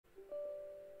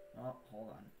Oh, hold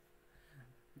on.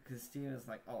 Because Steam is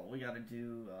like, oh, we gotta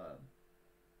do,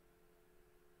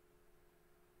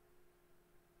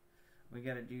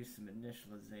 some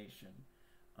initialization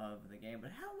of the game.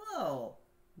 But hello!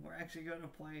 We're actually going to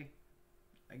play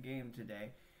a game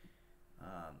today.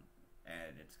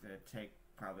 And it's going to take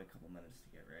probably a couple minutes to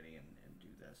get ready and do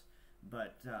this.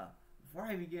 But before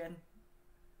I begin,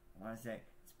 I want to say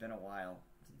it's been a while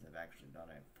since I've actually done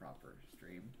a proper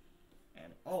stream.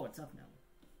 And, oh, it's up now.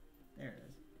 There it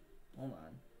is. Hold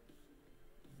on.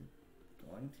 Is it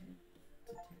going to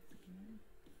take the game?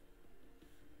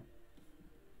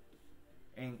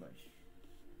 English.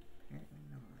 Apparently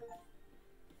not.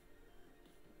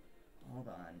 Hold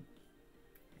on.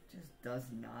 It just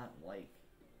does not like...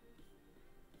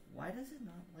 Why does it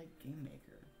not like Game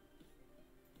Maker?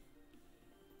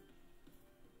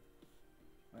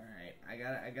 Alright, I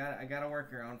got a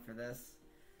workaround for this.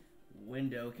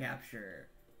 Window capture.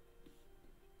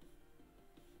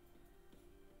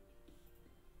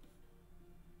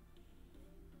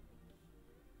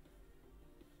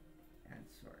 Add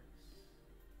source.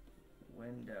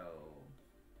 Window.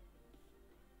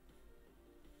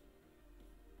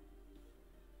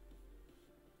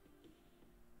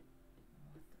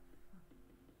 What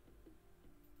the fuck?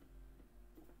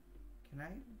 Can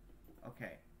I?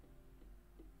 Okay.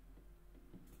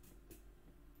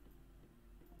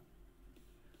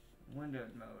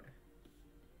 Windowed mode.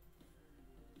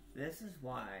 This is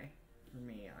why, for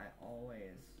me, I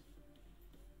always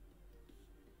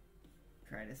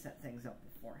try to set things up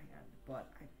beforehand,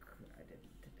 but I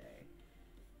didn't today.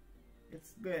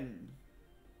 It's been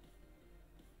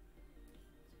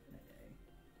a day.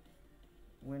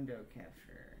 Window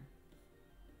capture.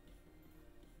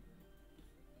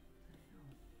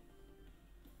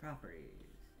 Properties.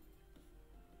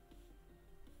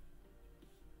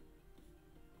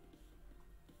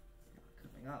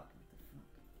 Up. What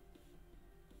the fuck?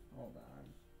 Hold on.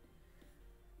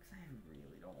 Because I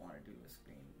really don't want to do a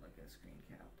screen, like a screen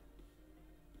cap.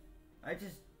 I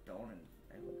just don't.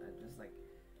 I just like...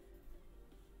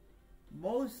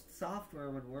 Most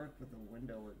software would work with a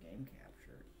window or game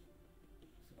capture.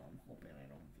 So I'm hoping I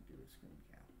don't have to do a screen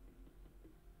cap.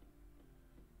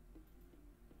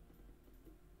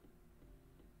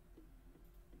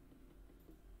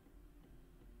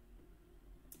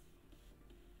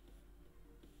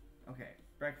 Okay,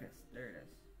 breakfast. There it is.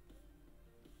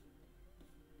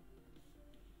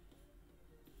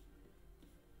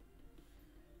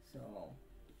 So,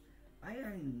 I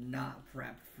am not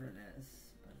prepped for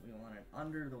this, but we want it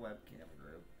under the webcam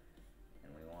group,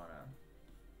 and we want to...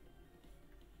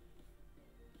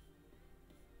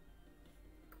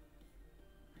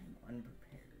 I'm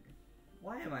unprepared.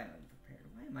 Why am I unprepared?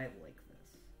 Why am I like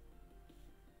this?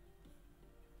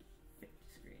 50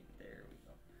 screen. There we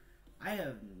go. I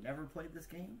have never played this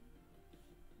game,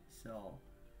 so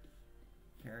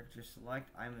character select.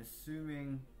 I'm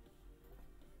assuming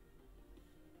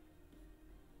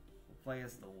we'll play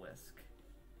as the Whisk.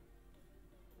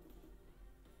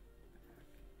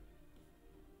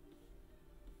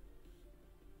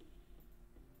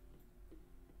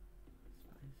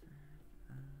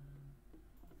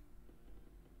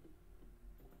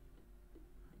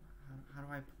 How do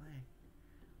I play?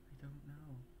 I don't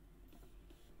know.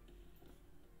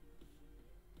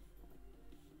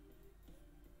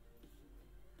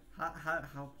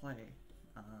 How play?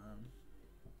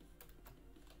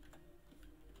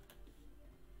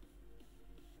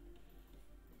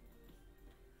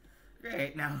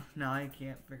 Great, now I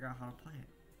can't figure out how to play it.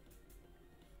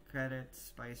 Credits,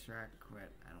 Spice Rack,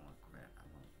 quit. I don't want to quit.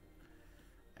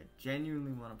 I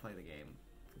genuinely want to play the game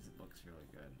because it looks really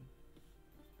good.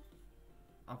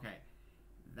 Okay,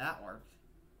 that worked.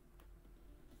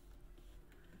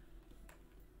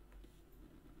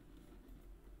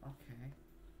 Okay.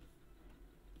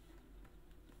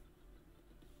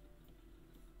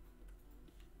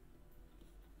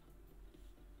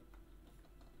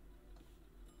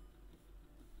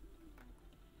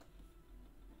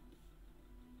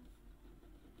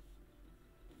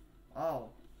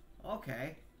 Oh,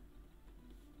 okay.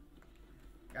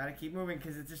 Gotta keep moving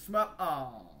because it's a shmup.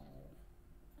 Oh.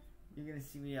 You're gonna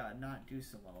see me not do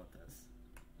so well with this.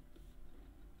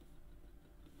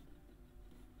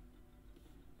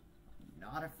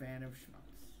 Not a fan of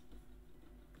shmups.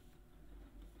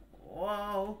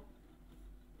 Whoa!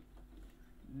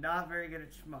 Not very good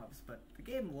at shmups, but the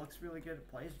game looks really good. It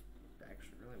plays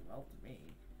actually really well to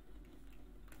me.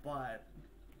 But,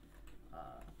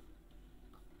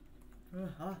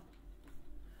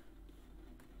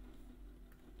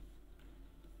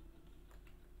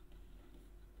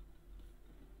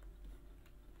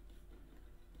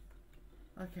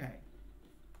 Okay.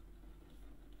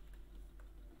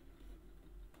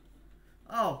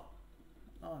 Oh.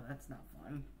 Oh, that's not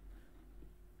fun.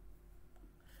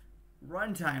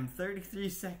 Runtime 33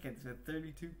 seconds with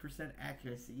 32%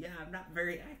 accuracy. Yeah, I'm not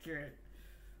very accurate.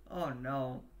 Oh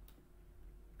no.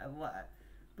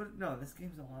 But no, this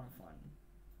game's a lot of fun.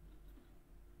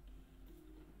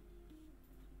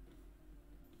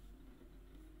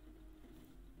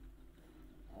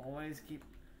 Always keep.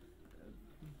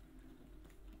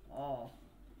 Oh.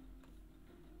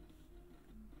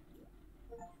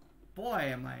 Boy,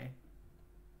 am I.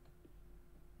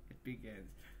 It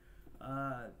begins. Do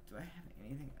I have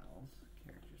anything else?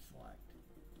 Character select.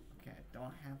 Okay, I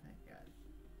don't have that yet.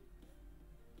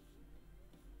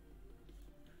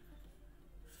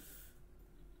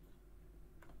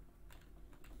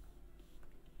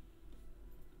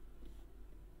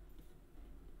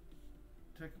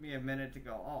 Took me a minute to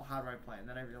go, oh, how do I play? And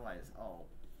then I realized, oh.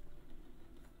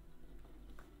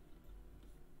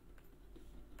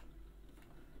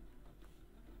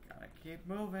 Gotta keep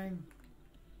moving.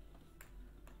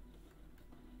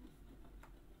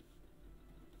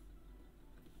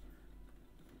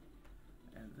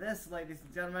 And this, ladies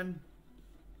and gentlemen,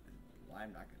 is why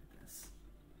I'm not good at this.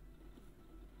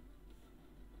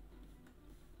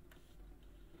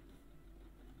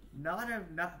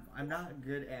 I'm not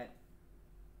good at.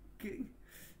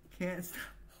 Can't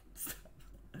stop.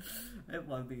 I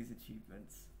love these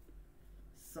achievements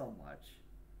so much.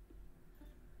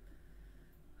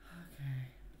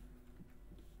 Okay.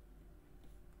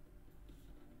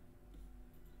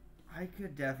 I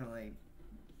could definitely.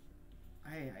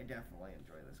 I definitely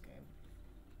enjoy this game.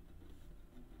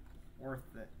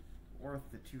 Worth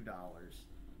the $2.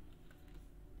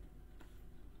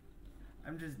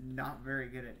 I'm just not very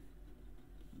good at.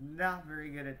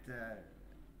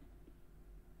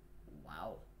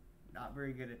 Wow. Not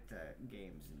very good at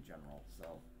games in general,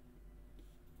 so.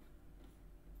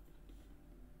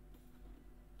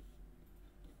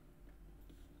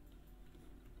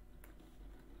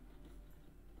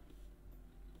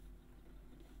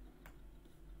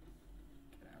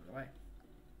 Get out of the way.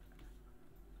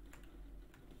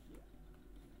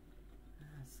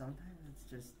 Sometimes it's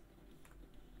just.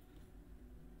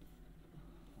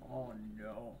 Oh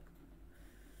no.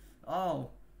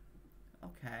 Oh.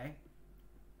 Okay.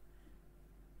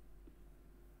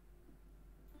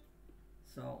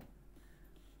 So.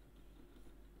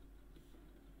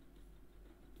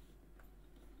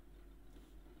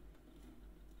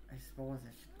 I suppose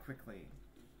I should quickly.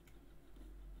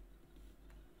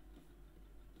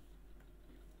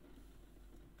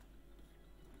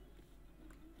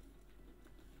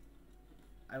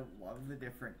 I love the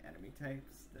different enemy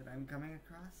types that I'm coming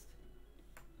across.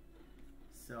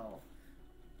 So.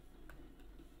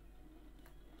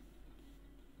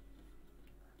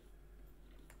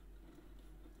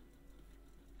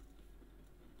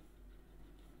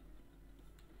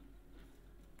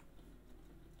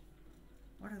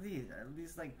 What are these? Are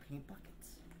these like paint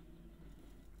buckets?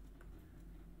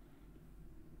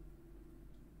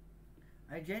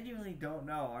 I genuinely don't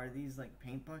know. Are these like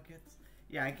paint buckets?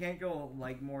 Yeah, I can't go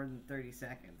like more than 30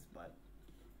 seconds, but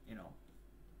you know.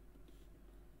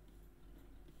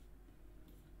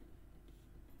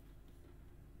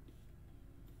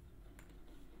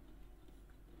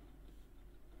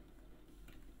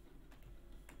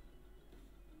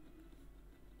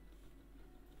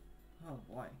 Oh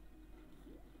boy.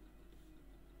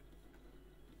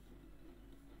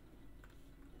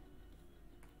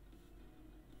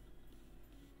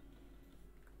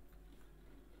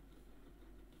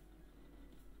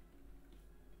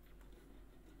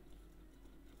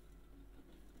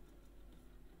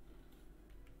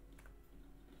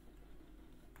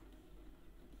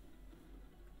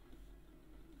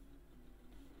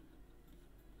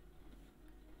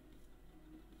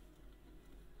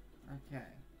 Okay.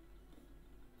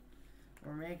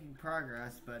 We're making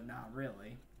progress, but not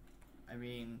really. I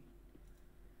mean,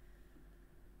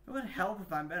 it would help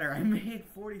if I'm better. I made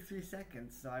 43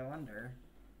 seconds, so I wonder.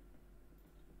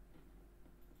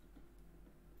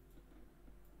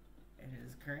 It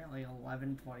is currently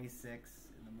 11:26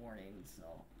 in the morning,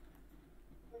 so.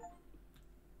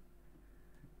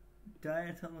 Die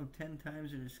a total of 10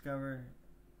 times to discover.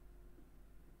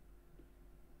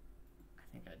 I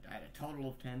think I died a total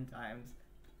of 10 times.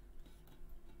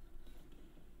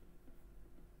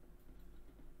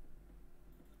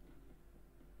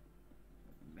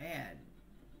 Man.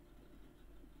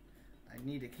 I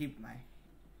need to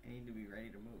be ready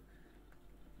to move.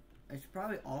 I should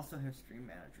probably also have Stream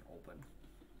Manager open.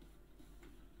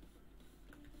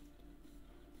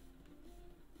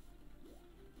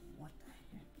 What the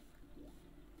heck?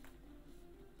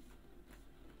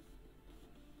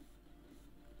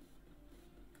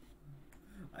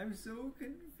 I'm so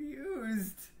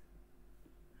confused.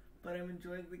 But I'm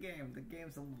enjoying the game. The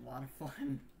game's a lot of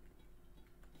fun.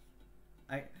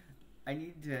 I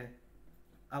need to...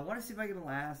 I want to see if I can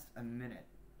last a minute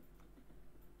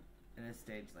in a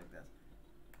stage like this.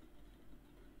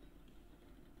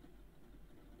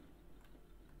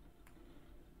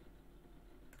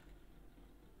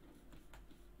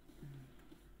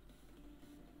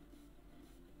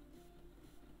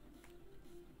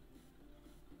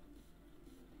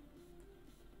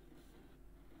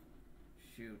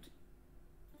 Shoot.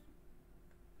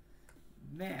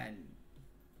 Man.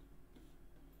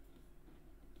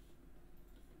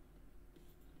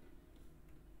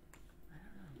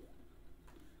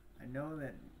 I know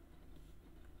that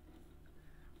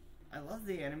I love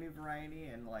the enemy variety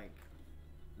and like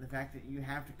the fact that you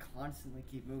have to constantly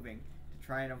keep moving to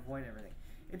try and avoid everything.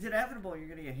 It's inevitable you're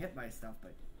gonna get hit by stuff,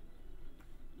 but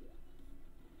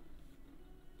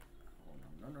oh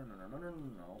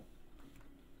no.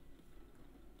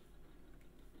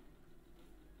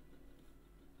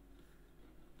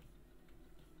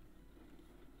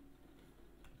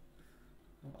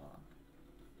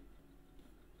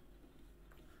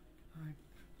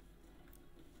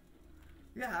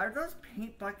 Yeah, are those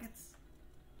paint buckets?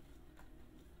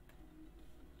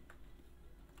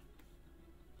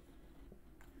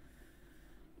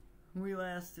 We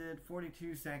lasted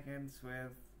 42 seconds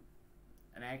with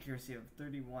an accuracy of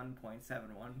 31.71,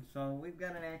 so we've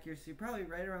got an accuracy probably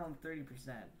right around 30%.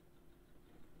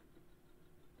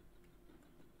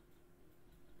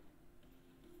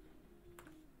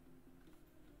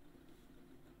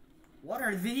 What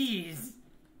are these?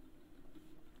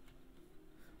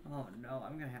 Oh no,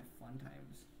 I'm gonna have fun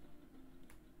times.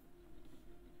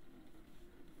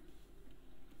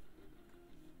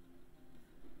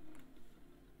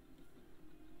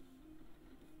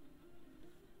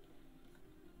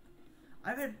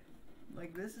 I've had,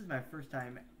 like, this is my first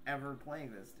time ever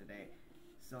playing this today,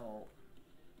 so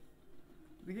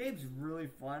the game's really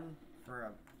fun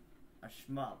for a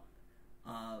shmup,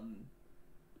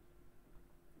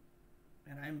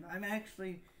 and I'm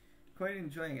actually quite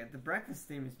enjoying it. The breakfast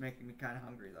theme is making me kind of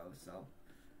hungry though, so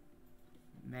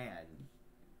man.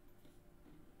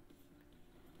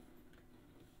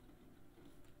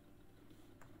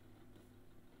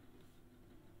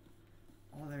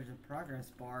 Oh, there's a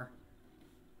progress bar.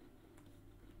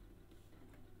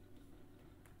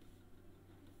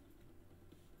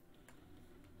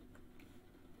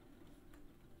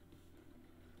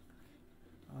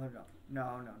 Oh no.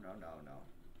 No.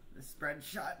 The spread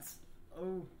shots.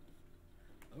 Oh.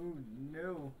 Oh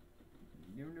no.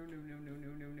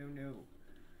 No.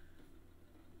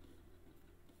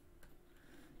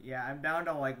 Yeah, I'm down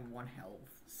to like 1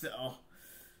 health, so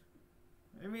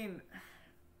I mean,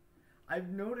 I've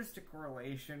noticed a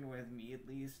correlation with me at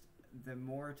least. The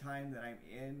more time that I'm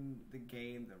in the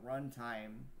game, the run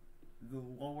time, the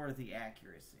lower the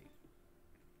accuracy.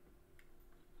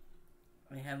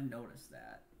 I have noticed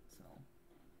that, so.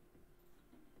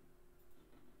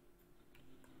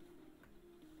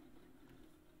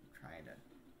 I'm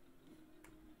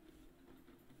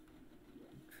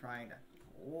trying to.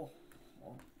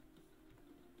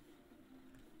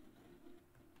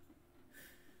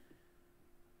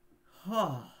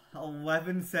 Oh.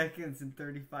 11 seconds and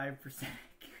 35% accuracy.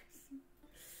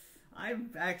 I'm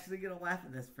actually gonna laugh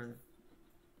at this for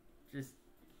just.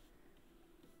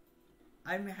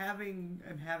 I'm having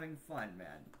fun,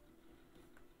 man.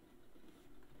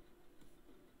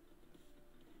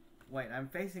 Wait, I'm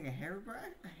facing a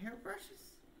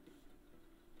hairbrushes?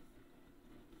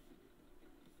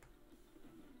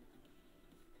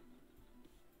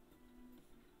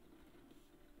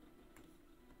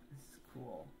 This is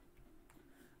cool.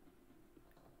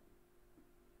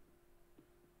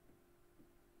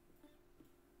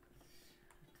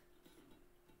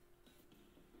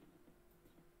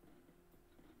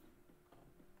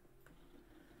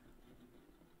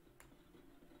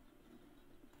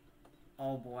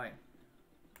 Oh boy.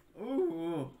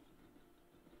 Ooh.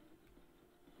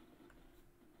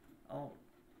 Oh.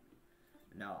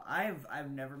 No, I've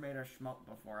never made a shmup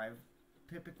before. I've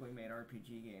typically made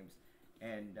RPG games,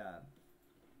 and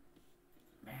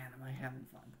man, am I having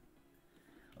fun.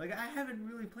 Like, I haven't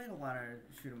really played a lot of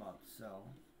shoot 'em ups, so.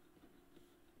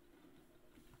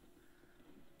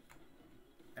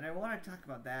 And I want to talk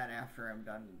about that after I'm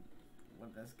done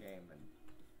with this game. And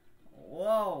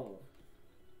whoa.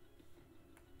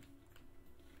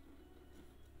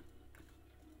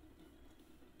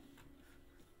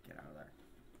 Get out of there.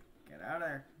 Get out of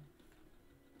there.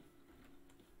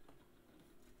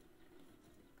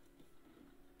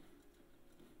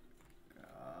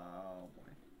 Oh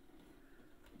boy.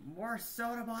 more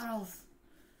soda bottles.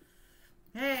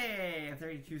 Hey,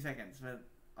 32 seconds. But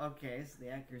okay, so the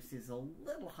accuracy is a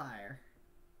little higher.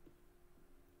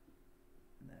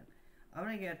 And then I'm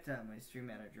gonna get my stream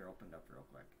manager opened up real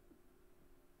quick.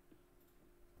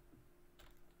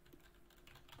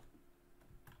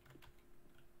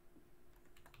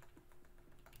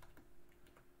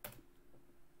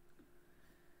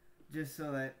 Just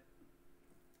so that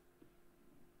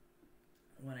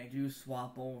when I do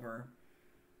swap over,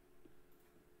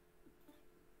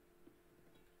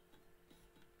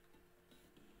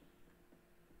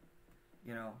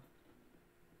 you know,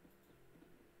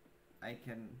 I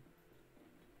can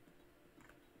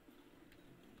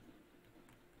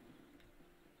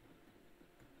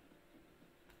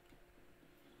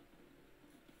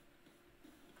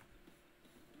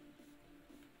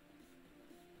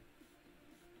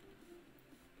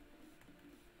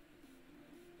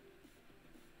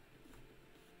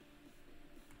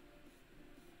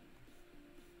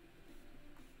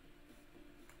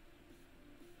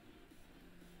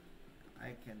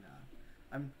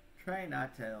I'm trying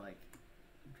not to, like,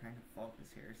 I'm trying to focus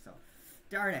here, so,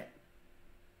 darn it!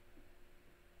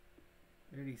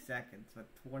 30 seconds with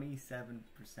 27%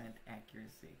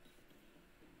 accuracy.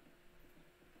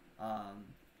 I'm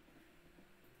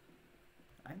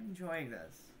enjoying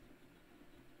this.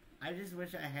 I just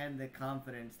wish I had the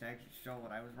confidence to actually show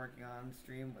what I was working on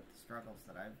stream with the struggles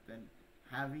that I've been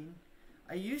having.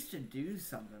 I used to do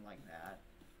something like that,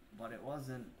 but it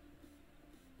wasn't,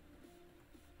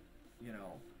 you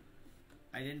know,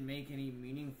 I didn't make any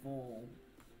meaningful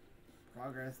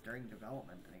progress during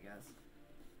development, I guess.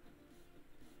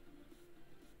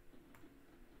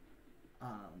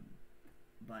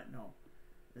 But no,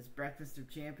 this Breakfast of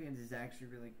Champions is actually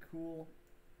really cool.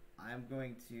 I'm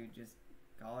going to just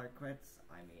call her quits.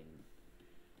 I mean,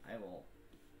 I will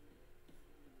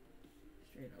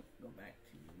straight up go back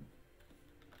to...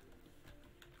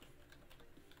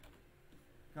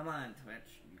 Come on,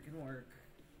 Twitch, you can work.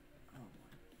 Oh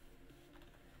boy.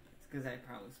 It's because I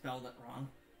probably spelled it wrong.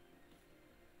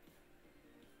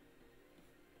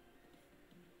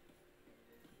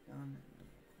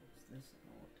 Close this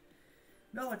out.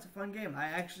 No, it's a fun game. I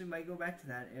actually might go back to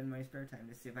that in my spare time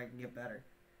to see if I can get better.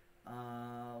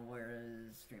 Where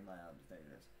is Streamlabs? There it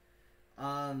is.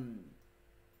 I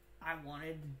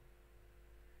wanted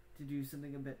to do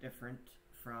something a bit different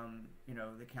from, you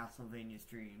know, the Castlevania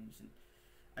streams. And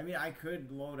I mean, I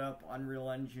could load up Unreal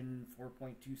Engine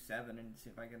 4.27 and see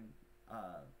if I can,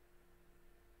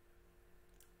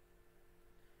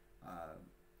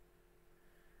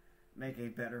 make a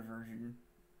better version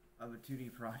of a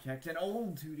 2D project. An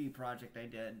old 2D project I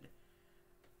did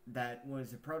that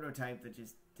was a prototype that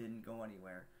just didn't go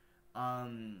anywhere.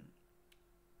 I've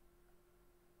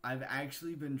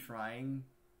actually been trying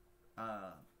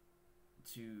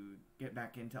to get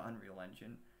back into Unreal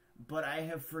Engine, but I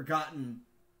have forgotten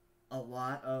a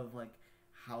lot of like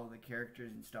how the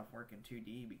characters and stuff work in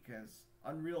 2D because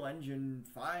Unreal Engine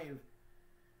 5,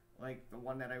 like the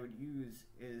one that I would use,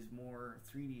 is more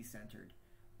 3D centered.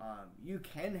 You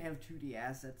can have 2D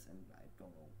assets, and I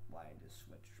don't know why I just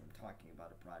switched from talking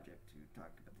about a project to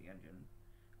talking about the engine.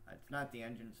 It's not the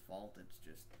engine's fault. It's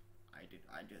just I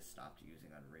just stopped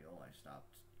using Unreal. I stopped,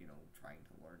 you know, trying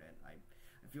to learn it. I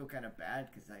feel kind of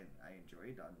bad because I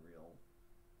enjoyed Unreal,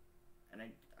 and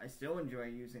I still enjoy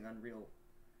using Unreal,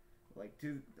 like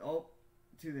to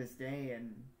this day,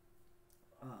 and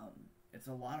it's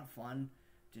a lot of fun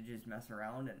to just mess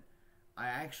around. And I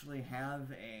actually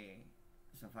have a...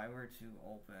 So if I were to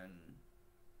open,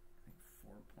 I think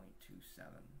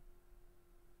 4.27,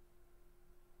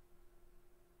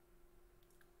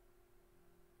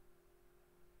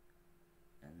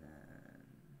 and then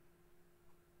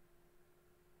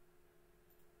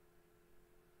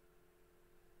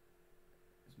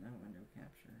is my window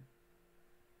capture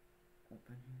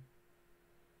open here?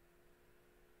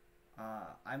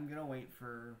 I'm gonna wait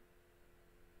for...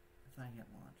 I thought I hit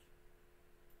launch.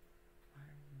 Why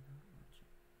are you not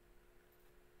launching?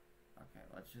 Okay,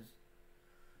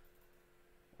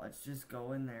 let's just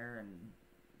go in there and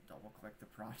double click the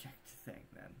project thing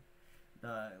then.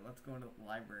 Let's go into the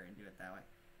library and do it that way.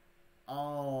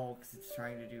 Oh, because it's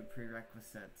trying to do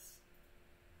prerequisites.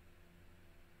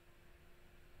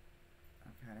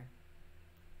 Okay.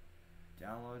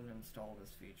 Download and install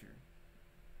this feature.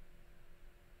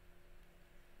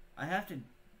 I have to,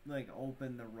 like,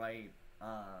 open the right,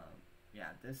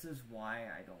 yeah, this is why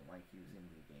I don't like using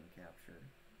the game capture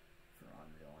for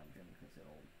Unreal Engine, because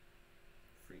it'll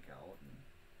freak out.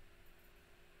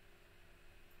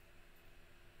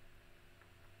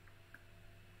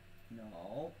 And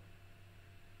no.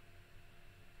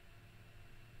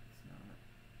 It's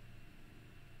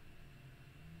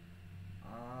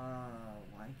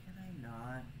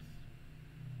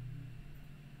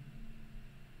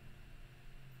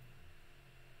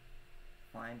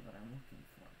find what I'm looking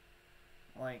for.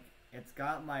 Like, it's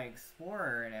got my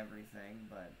Explorer and everything,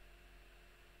 but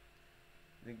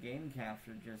the game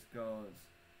capture just goes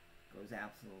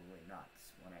absolutely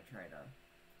nuts when I try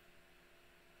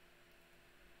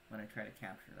to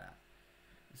capture that.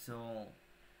 So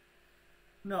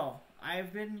no,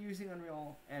 I've been using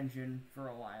Unreal Engine for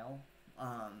a while.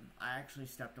 I actually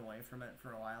stepped away from it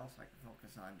for a while so I can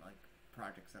focus on like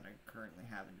projects that I currently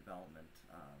have in development,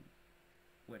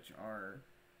 which are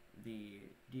the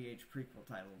DH prequel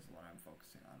titles, what I'm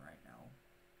focusing on right now.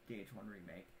 DH1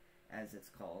 Remake, as it's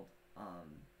called.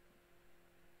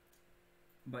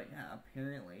 But yeah,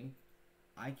 apparently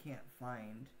I can't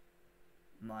find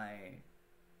my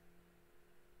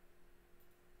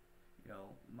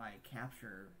my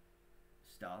capture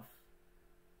stuff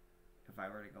if I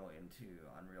were to go into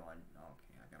Unreal Engine.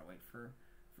 Okay, I gotta wait for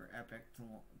Epic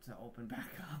to open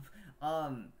back up.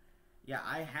 Yeah,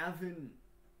 I haven't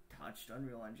touched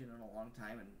Unreal Engine in a long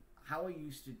time, and how I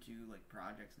used to do like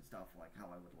projects and stuff, like how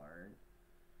I would learn.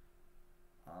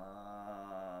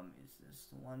 Is this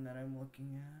the one that I'm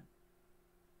looking at?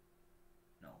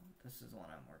 No, this is the one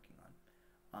I'm working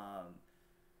on.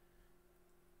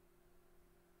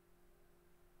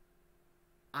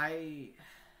 I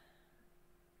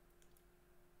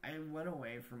went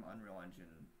away from Unreal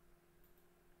Engine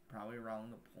probably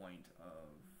around the point of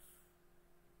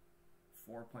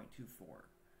 4.24.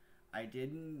 I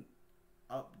didn't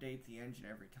update the engine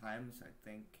every time, so I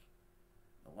think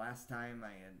the last time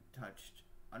I had touched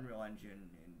Unreal Engine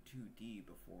in 2D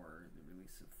before the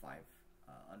release of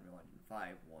Unreal Engine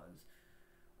 5 was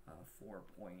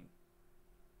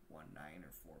 4.19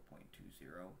 or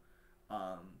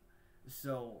 4.20.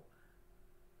 So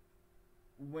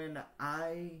when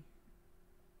I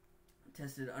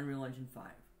tested Unreal Engine 5,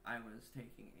 I was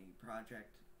taking a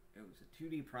project. It was a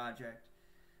 2D project.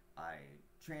 I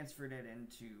transferred it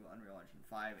into Unreal Engine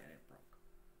 5 and it broke.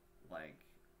 Like,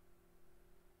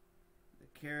 the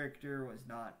character was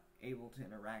not able to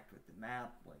interact with the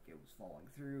map, like it was falling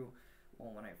through.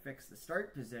 Well, when I fixed the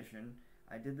start position,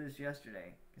 I did this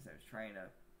yesterday because I was trying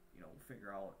to,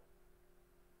 figure out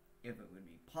if it would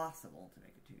be possible to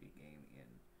make a 2D game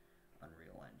in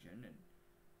Unreal Engine, and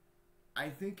I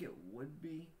think it would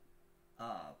be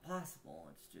possible.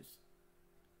 It's just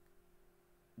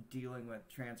dealing with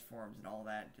transforms and all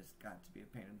that just got to be a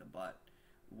pain in the butt,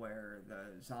 where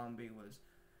the zombie was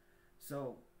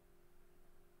so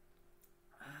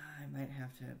I might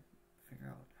have to figure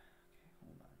out.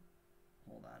 Okay,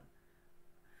 hold on.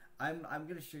 I'm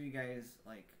gonna show you guys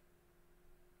like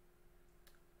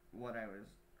what I was,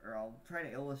 or I'll try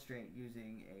to illustrate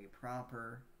using a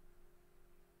proper.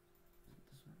 Is it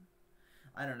this one?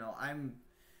 I don't know. I'm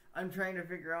trying to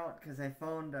figure out because I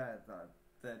found the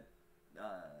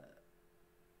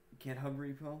GitHub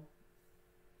repo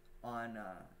on.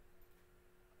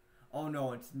 Oh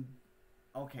no, it's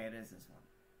okay. It is this one.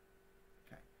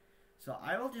 Okay, so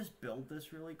I will just build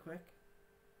this really quick.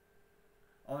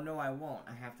 Oh no, I won't.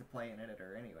 I have to play an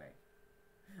editor anyway.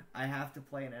 Because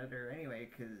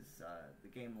the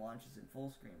game launches in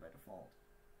full screen by default.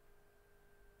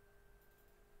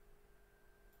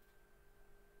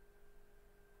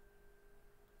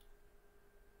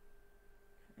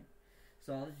 Okay.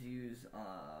 So I'll just use,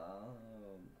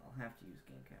 I'll have to use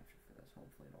game capture for this.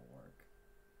 Hopefully it'll work.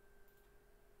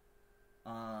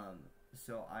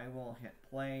 So I will hit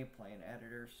play an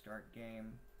editor, start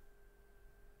game.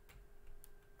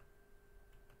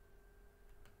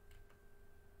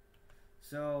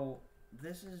 So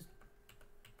this is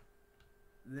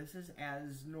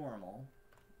as normal,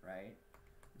 right?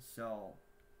 So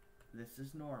this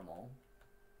is normal.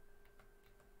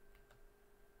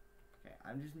 Okay,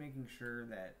 I'm just making sure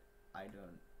that I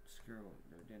didn't screw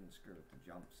with the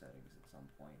jump settings at some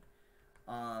point.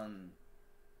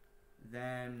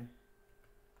 Then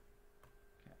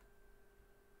okay.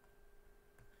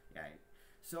 Yeah.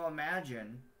 So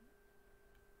imagine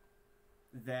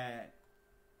that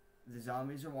the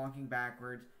zombies are walking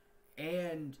backwards,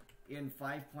 and in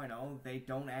 5.0 they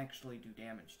don't actually do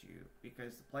damage to you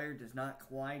because the player does not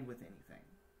collide with anything.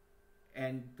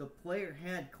 And the player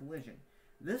had collision.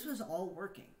 This was all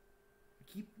working.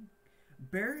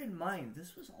 Bear in mind,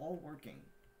 this was all working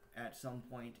at some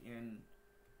point in,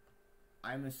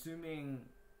 I'm assuming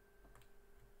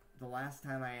the last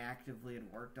time I actively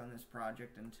had worked on this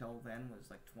project until then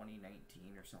was like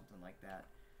 2019 or something like that.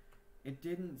 It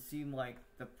didn't seem like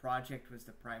the project was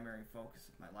the primary focus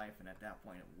of my life, and at that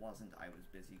point it wasn't. I was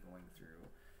busy going through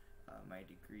my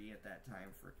degree at that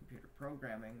time for computer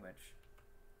programming, which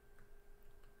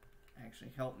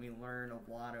actually helped me learn a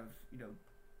lot of,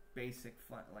 basic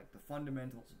like the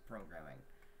fundamentals of programming.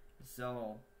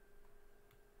 So,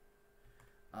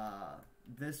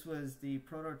 this was the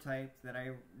prototype that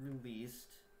I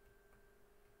released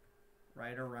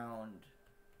right around.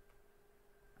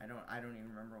 I don't even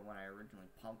remember when I originally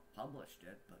published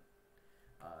it, but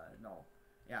no,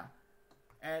 yeah.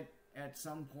 At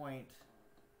some point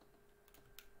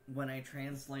when I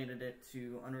translated it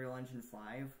to Unreal Engine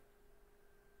 5,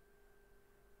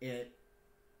 it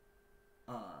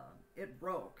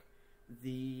broke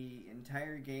the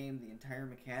entire game, the entire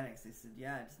mechanics. They said,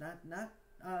 yeah, it's not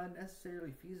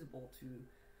necessarily feasible to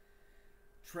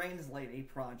translate a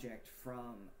project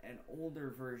from an older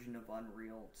version of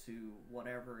Unreal to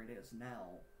whatever it is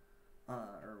now,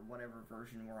 or whatever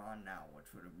version we're on now,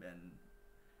 which would have been,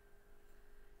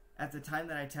 at the time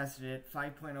that I tested it,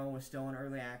 5.0 was still in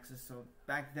early access, so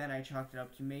back then I chalked it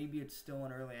up to maybe it's still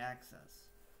in early access.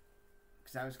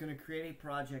 Because I was going to create a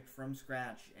project from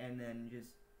scratch and then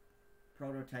just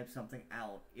prototype something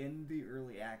out in the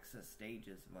early access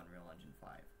stages of Unreal Engine 5.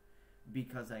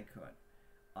 Because I could.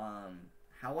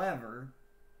 However,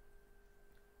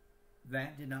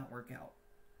 that did not work out.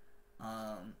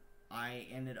 I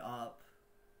ended up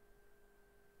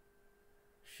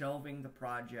shelving the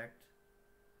project,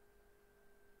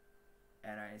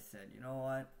 and I said, you know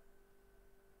what?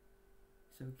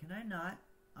 So can I not?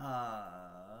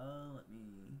 Let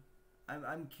me.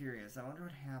 I'm curious. I wonder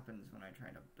what happens when I try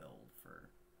to build for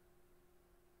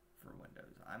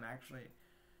Windows. I'm actually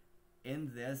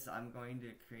in this. I'm going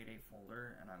to create a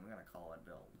folder, and I'm going to call it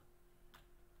build.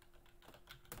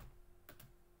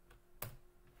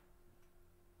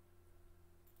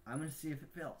 I'm going to see if it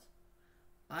fails.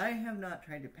 I have not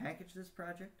tried to package this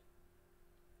project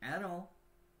at all.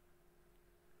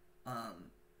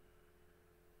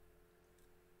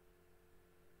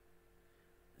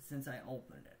 Since I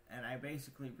opened it, and I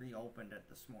basically reopened it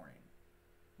this morning.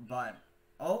 But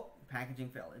packaging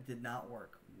failed. It did not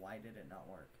work. Why did it not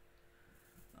work?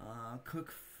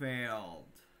 Cook failed.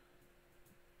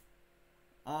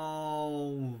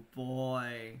 Oh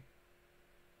boy.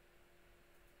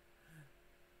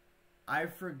 I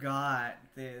forgot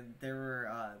that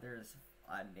there's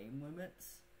name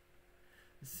limits.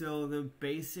 So the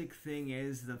basic thing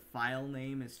is the file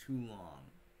name is too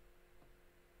long.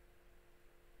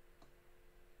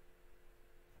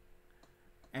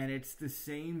 And it's the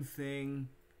same thing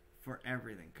for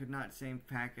everything. Could not same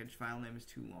package, file name is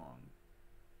too long.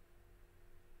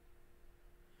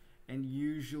 And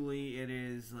usually it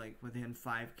is like within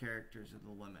 5 characters of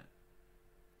the limit.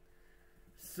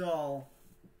 So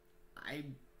I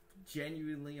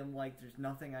genuinely am like, there's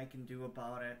nothing I can do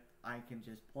about it. I can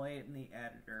just play it in the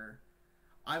editor.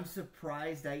 I'm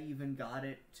surprised I even got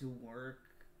it to work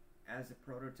as a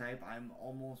prototype. I'm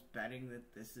almost betting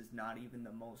that this is not even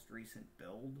the most recent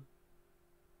build.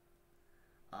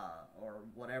 Or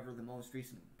whatever the most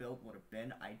recent build would have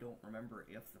been. I don't remember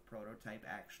if the prototype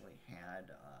actually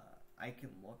had... I can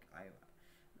look.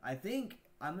 I think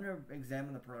I'm going to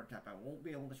examine the prototype. I won't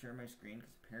be able to share my screen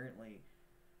because apparently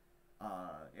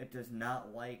it does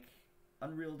not like...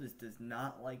 Unreal just does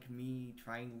not like me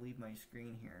trying to leave my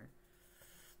screen here.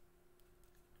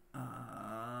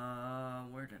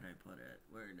 Where did I put it?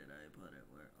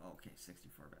 Okay,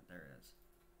 64-bit. There it is.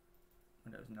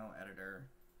 Windows, no editor.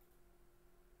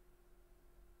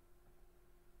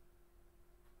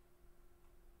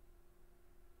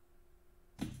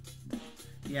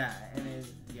 Yeah, and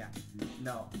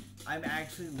no. I'm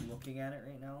actually looking at it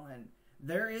right now, and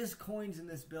there is coins in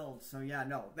this build, so yeah,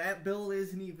 no. That build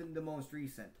isn't even the most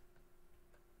recent.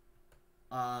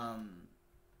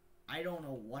 I don't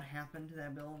know what happened to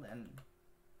that build, and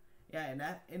yeah,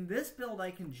 in this build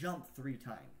I can jump 3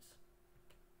 times.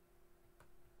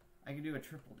 I can do a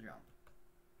triple jump,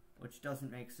 which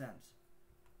doesn't make sense.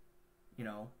 You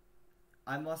know,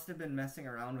 I must have been messing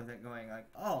around with it, going like,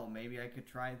 oh, maybe I could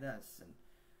try this, and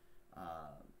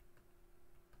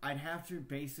I'd have to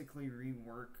basically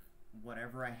rework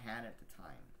whatever I had at the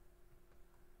time.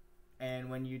 And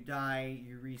when you die,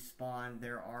 you respawn.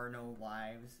 There are no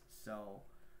lives, so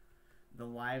the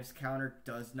lives counter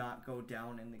does not go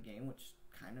down in the game, which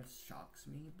kind of shocks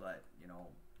me, but, you know,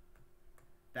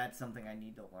 that's something I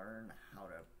need to learn how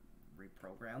to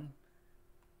reprogram.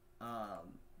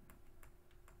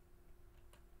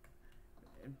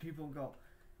 And people go,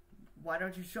 why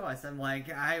don't you show us? I'm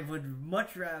like, I would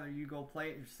much rather you go play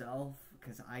it yourself,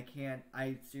 because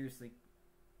I seriously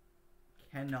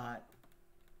cannot.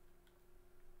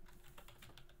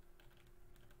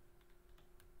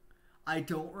 I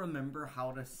don't remember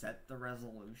how to set the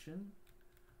resolution,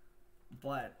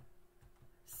 but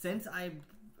since I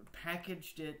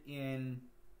packaged it in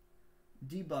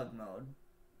debug mode,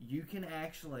 you can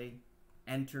actually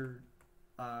enter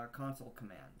console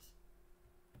commands,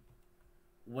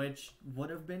 which would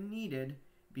have been needed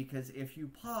because if you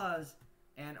pause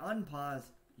and unpause,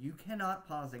 you cannot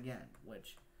pause again,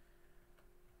 which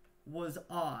was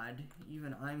odd.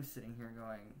 Even I'm sitting here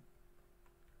going,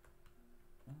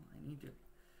 well, I need to...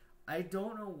 I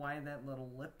don't know why that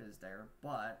little lip is there,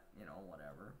 but, you know,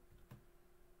 whatever.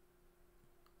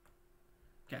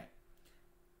 Okay.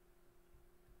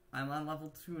 I'm on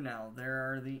level 2 now.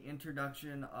 There are the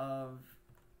introduction of...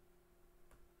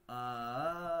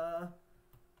 Ow.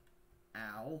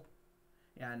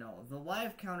 Yeah, no. The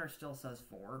live counter still says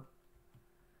 4.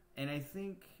 And I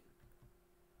think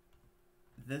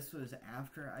this was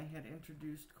after I had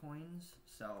introduced coins,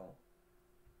 so...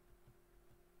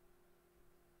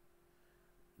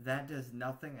 That does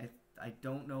nothing. I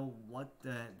don't know what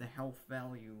the health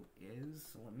value is,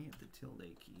 so let me hit the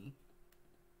tilde key.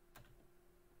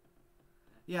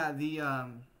 Yeah, the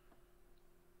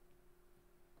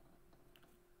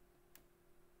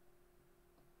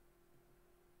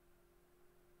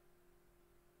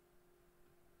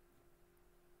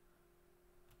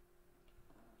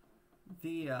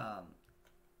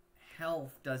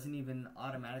health doesn't even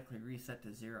automatically reset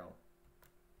to 0.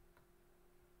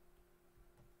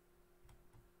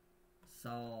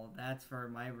 So that's where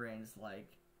my brain's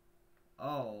like,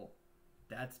 oh,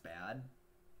 that's bad.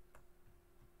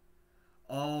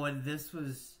 Oh, and this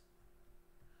was...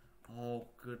 Oh,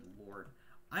 good lord.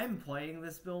 I'm playing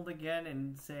this build again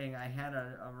and saying I had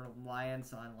a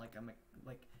reliance on, like,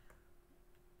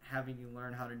 having you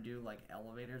learn how to do, like,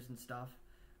 elevators and stuff.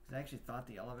 Because I actually thought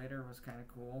the elevator was kind of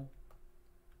cool.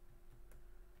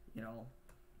 You know,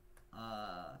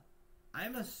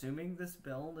 I'm assuming this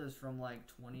build is from like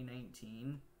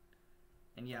 2019,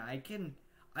 and yeah, I can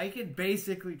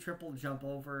basically triple jump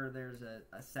over. There's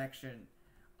a section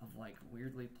of like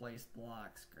weirdly placed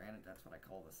blocks. Granted, that's what I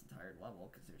call this entire level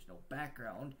because there's no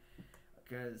background.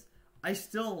 Because I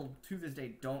still to this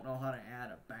day don't know how to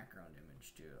add a background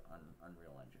image to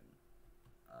Unreal Engine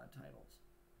titles.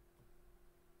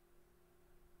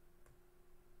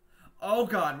 Oh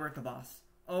god, we're at the boss.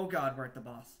 Oh god, we're at the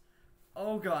boss.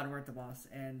 Oh god, we're at the boss,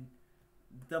 and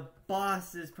the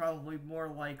boss is probably more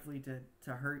likely to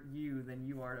hurt you than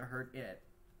you are to hurt it.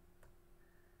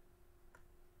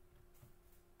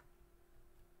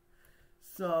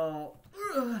 So,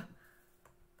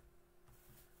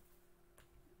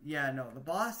 yeah, no, the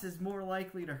boss is more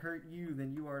likely to hurt you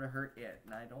than you are to hurt it,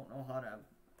 and I don't know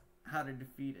how to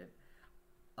defeat it.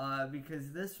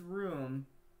 Because this room,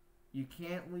 you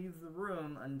can't leave the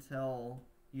room until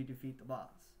you defeat the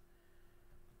boss.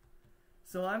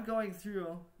 So I'm going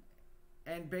through,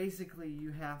 and basically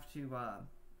you have to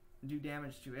do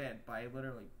damage to it by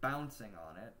literally bouncing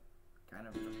on it. Kind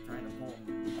of trying to pull...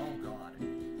 Oh god.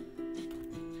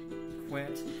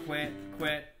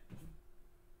 Quit.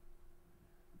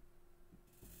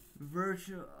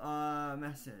 Virtual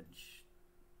message.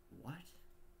 What?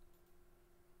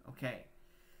 Okay.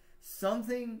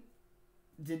 Something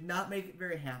did not make it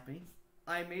very happy.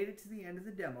 I made it to the end of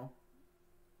the demo.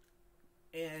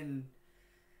 And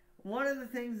one of the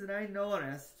things that I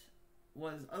noticed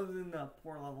was, other than the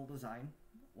poor level design,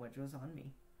 which was on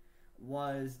me,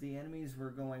 was the enemies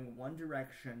were going one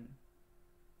direction,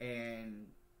 and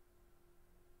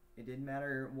it didn't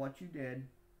matter what you did.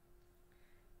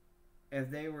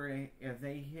 If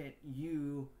they hit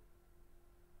you,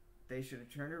 they should have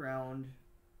turned around,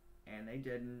 and they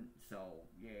didn't. So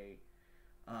yay.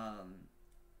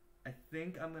 I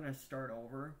think I'm gonna start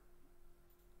over.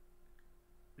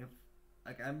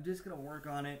 I'm just gonna work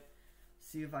on it,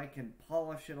 see if I can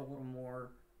polish it a little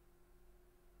more.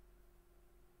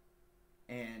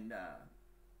 And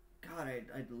God,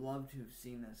 I'd love to have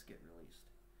seen this get released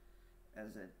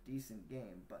as a decent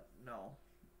game, but no.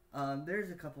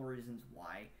 There's a couple reasons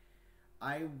why.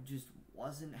 I just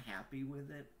wasn't happy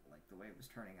with it, like the way it was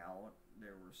turning out.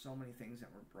 There were so many things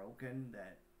that were broken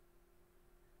that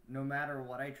no matter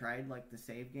what I tried, like the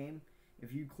save game,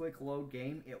 if you click load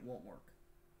game, it won't work.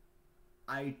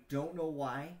 I don't know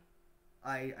why.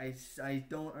 I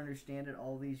don't understand it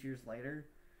all these years later.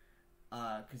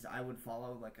 Because I would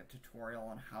follow like a tutorial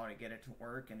on how to get it to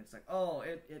work, and it's like, oh,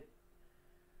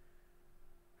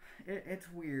 it's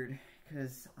weird.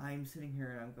 Because I'm sitting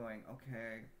here and I'm going,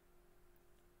 okay.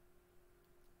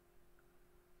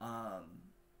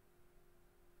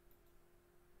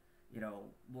 You know,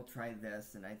 we'll try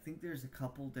this, and I think there's a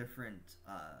couple different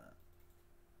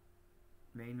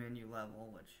main menu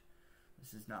level, which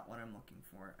this is not what I'm looking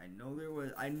for. I know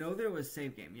there was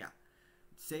save game, yeah.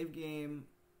 Save game,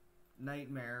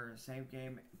 Nightmare, save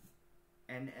game,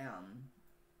 NM.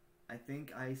 I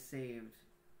think I saved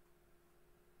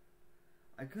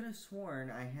I could have sworn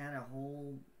I had a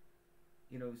whole,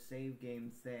 save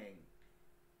game thing.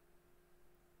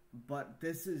 But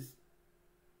this is...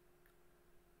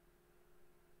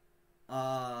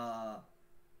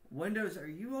 Windows, are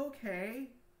you okay?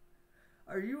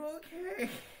 Are you okay?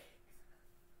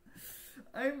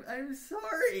 I'm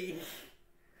sorry.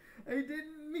 I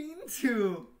didn't mean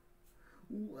to.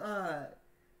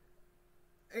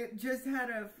 It just had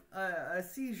a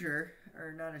seizure,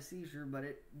 or not a seizure, but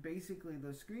basically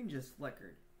the screen just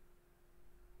flickered.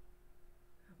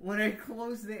 When I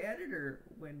closed the editor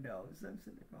windows, I'm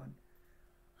sitting there going,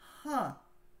 huh,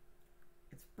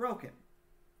 it's broken.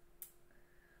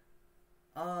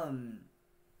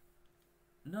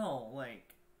 No,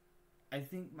 like, I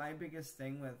think my biggest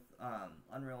thing with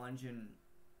Unreal Engine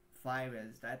 5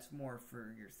 is that's more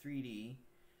for your 3D,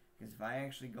 because if I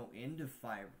actually go into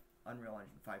Unreal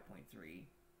Engine 5.3,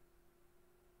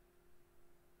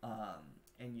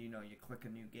 and you click a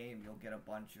new game, you'll get a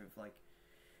bunch of, like,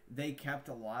 they kept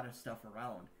a lot of stuff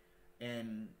around,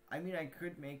 and I mean, I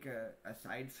could make a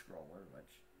side scroller,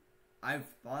 which I've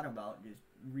thought about just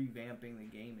revamping the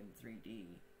game in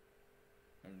 3D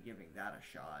and giving that a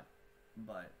shot,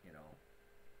 but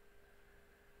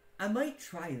I might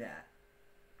try that.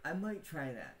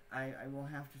 I will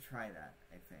have to try that,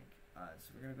 I think.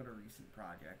 So we're going to go to recent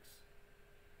projects.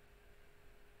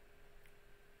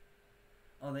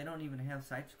 Oh, they don't even have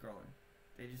side-scrolling.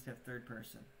 They just have third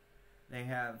person. They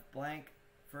have blank,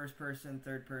 first person,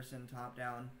 third person,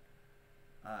 top-down,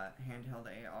 handheld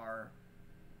AR,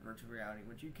 virtual reality,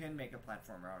 which you can make a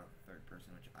platformer out of the third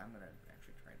person, which I'm going to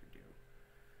actually try to do.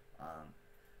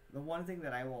 The one thing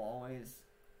that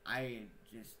I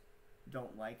just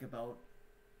don't like about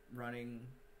running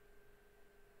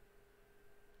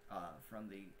from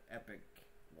the Epic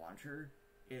launcher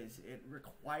is it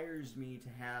requires me to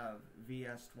have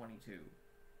VS22.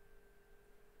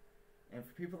 And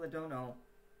for people that don't know,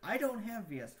 I don't have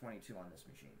VS22 on this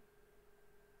machine.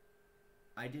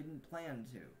 I didn't plan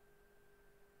to,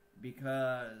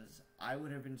 because I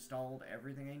would have installed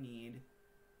everything I need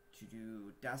to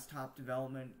do desktop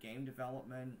development, game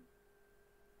development,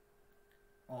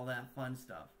 all that fun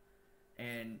stuff.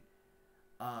 And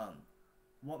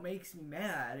what makes me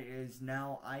mad is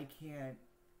now I can't,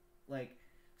 like,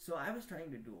 so I was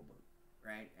trying to dual boot,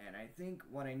 right? And I think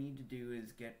what I need to do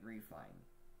is get Refine,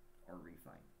 or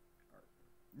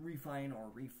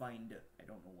Refined, I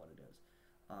don't know what it is,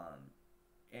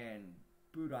 and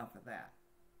boot off of that,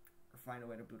 or find a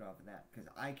way to boot off of that, because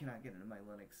I cannot get into my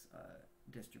Linux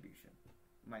distribution,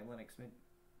 my Linux Mint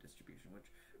distribution, which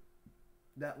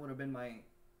that would have been my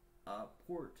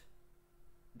port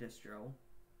distro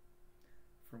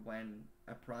for when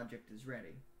a project is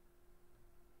ready.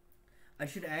 I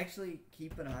should actually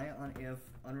keep an eye on if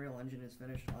Unreal Engine is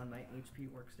finished on my HP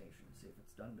workstation, see if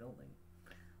it's done building.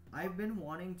 I've been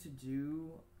wanting to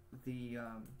do the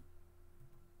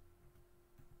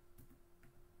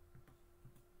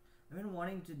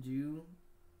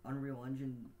Unreal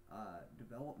Engine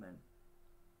development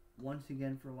once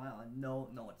again for a while, and no,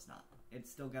 it's not.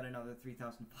 It's still got another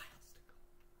 3,000 files to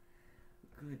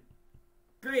go. Good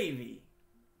gravy.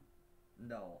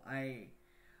 No, I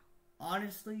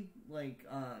honestly, like,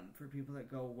 for people that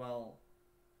go, well,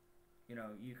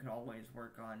 you can always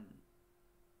work on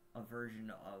a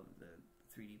version of the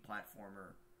 3D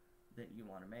platformer that you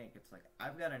want to make. It's like,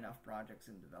 I've got enough projects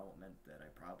in development that I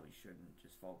probably shouldn't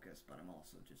just focus, but I'm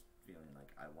also just feeling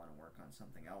like I want to work on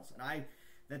something else. And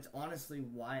that's honestly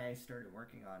why I started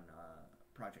working on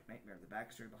Project Nightmare. The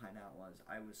backstory behind that was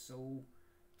I was so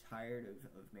tired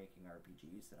of making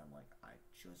RPGs that I'm like, I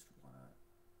just want to,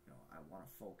 I want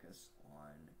to focus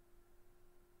on,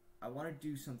 I want to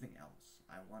do something else.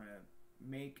 I want to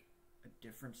make a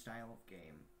different style of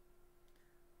game,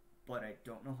 but I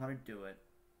don't know how to do it.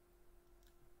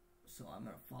 So I'm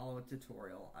going to follow a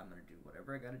tutorial. I'm going to do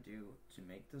whatever I got to do to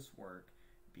make this work,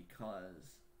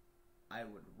 because I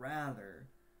would rather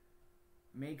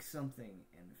make something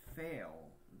and fail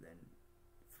than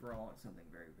throw out something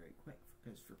very, very quick.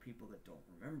 Because for people that don't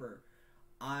remember,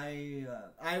 I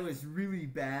was really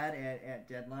bad at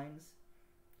deadlines.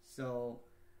 So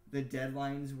the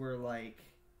deadlines were like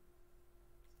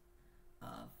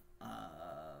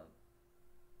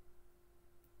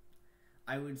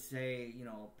I would say,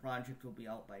 a project will be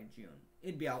out by June.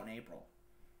 It'd be out in April.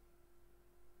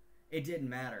 It didn't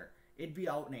matter. It'd be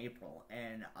out in April,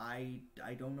 and I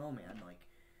don't know, man. Like,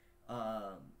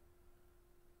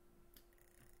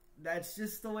 that's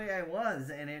just the way I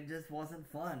was, and it just wasn't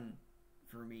fun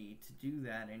for me to do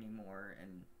that anymore.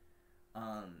 And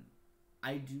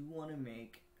I do want to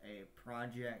make a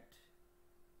project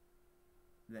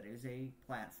that is a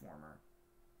platformer,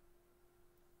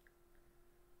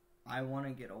 I want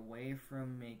to get away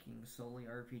from making solely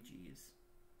RPGs.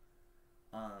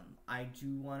 I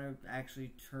do want to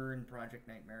actually turn Project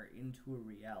Nightmare into a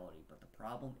reality, but the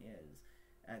problem is,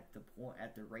 at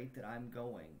the rate that I'm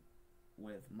going,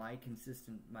 with my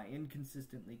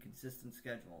inconsistently consistent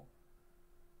schedule,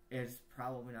 it's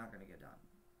probably not going to get done.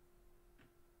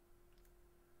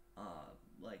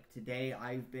 Like today,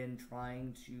 I've been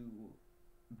trying to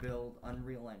build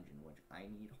Unreal Engine, which I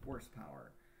need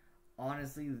horsepower.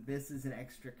 Honestly, this is an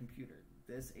extra computer.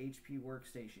 This HP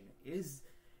workstation is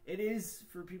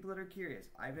for people that are curious.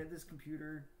 I've had this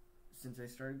computer since I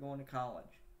started going to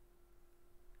college.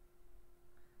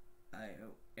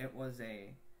 It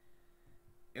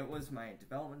was my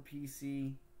development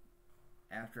PC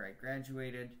after I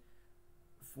graduated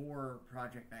for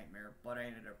Project Nightmare, but I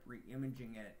ended up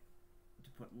re-imaging it to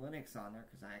put Linux on there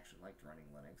because I actually liked running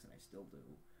Linux, and I still do.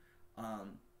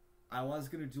 I was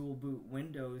going to dual boot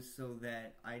Windows so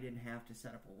that I didn't have to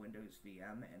set up a Windows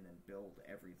VM and then build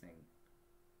everything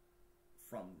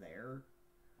from there.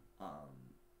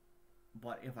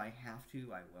 But if I have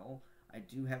to, I will. I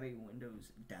do have a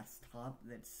Windows desktop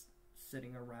that's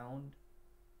sitting around,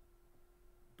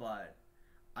 but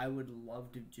I would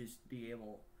love to just be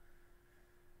able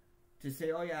to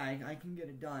say, oh yeah, I can get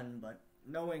it done, but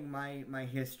knowing my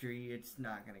history, it's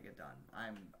not going to get done.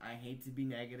 I hate to be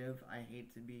negative. I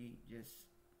hate to be just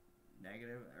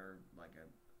negative or like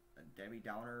a Debbie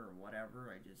Downer or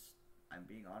whatever. I'm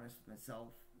being honest with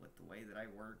myself with the way that I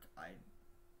work. I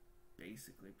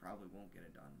basically probably won't get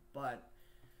it done, but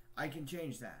I can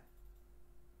change that,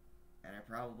 and I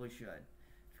probably should,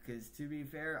 because to be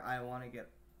fair, I want to get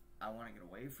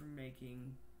away from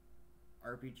making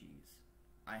RPGs.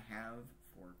 I have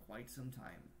for quite some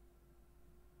time,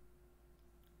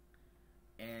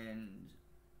 and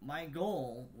my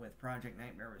goal with Project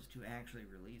Nightmare was to actually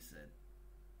release it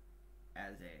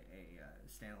as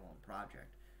a standalone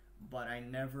project, but I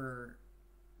never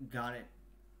got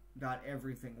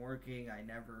everything working. I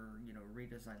never,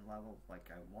 redesigned levels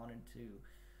like I wanted to.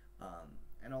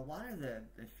 And a lot of the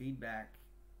feedback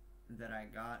that I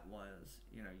got was,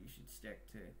 you should stick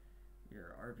to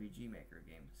your RPG Maker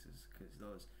games because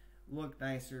those look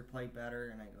nicer, play better.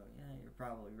 And I go, yeah, you're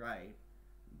probably right.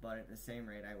 But at the same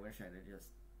rate, I wish I'd have just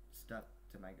stuck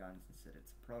to my guns and said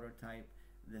it's a prototype.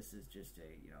 This is just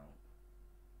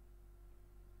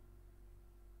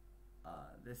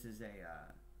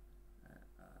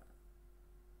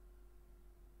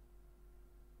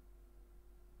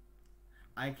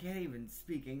I can't even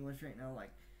speak English right now.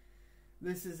 Like,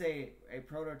 this is a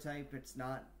prototype. It's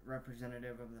not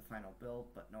representative of the final build,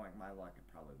 but knowing my luck, it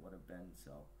probably would have been.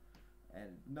 So,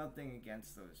 and nothing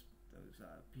against those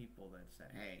people that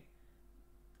said, "Hey,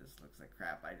 this looks like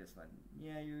crap." I just went,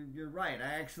 "Yeah, you're right.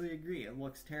 I actually agree. It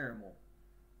looks terrible."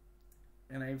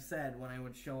 And I've said when I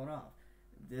would show it off,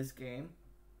 this game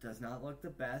does not look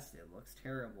the best. It looks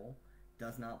terrible.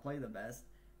 Does not play the best.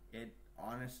 It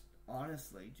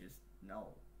honestly just.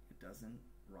 No, it doesn't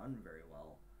run very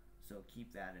well, so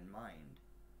keep that in mind.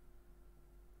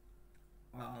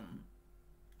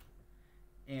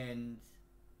 And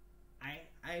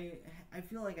I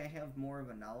feel like I have more of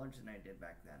a knowledge than I did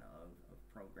back then of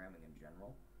programming in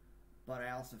general, but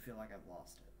I also feel like I've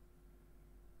lost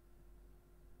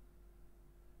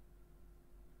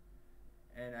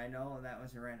it. And I know that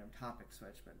was a random topic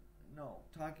switch, but no,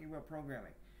 talking about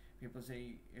programming. People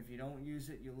say, if you don't use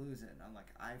it, you lose it. And I'm like,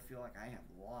 I feel like I have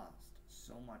lost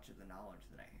so much of the knowledge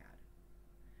that I had.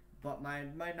 But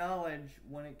my knowledge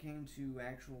when it came to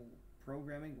actual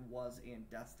programming was in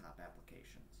desktop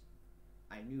applications.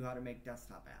 I knew how to make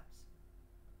desktop apps.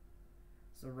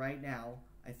 So right now,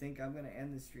 I think I'm going to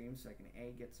end the stream so I can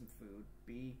A, get some food,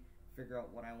 B, figure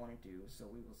out what I want to do. So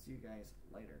we will see you guys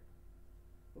later.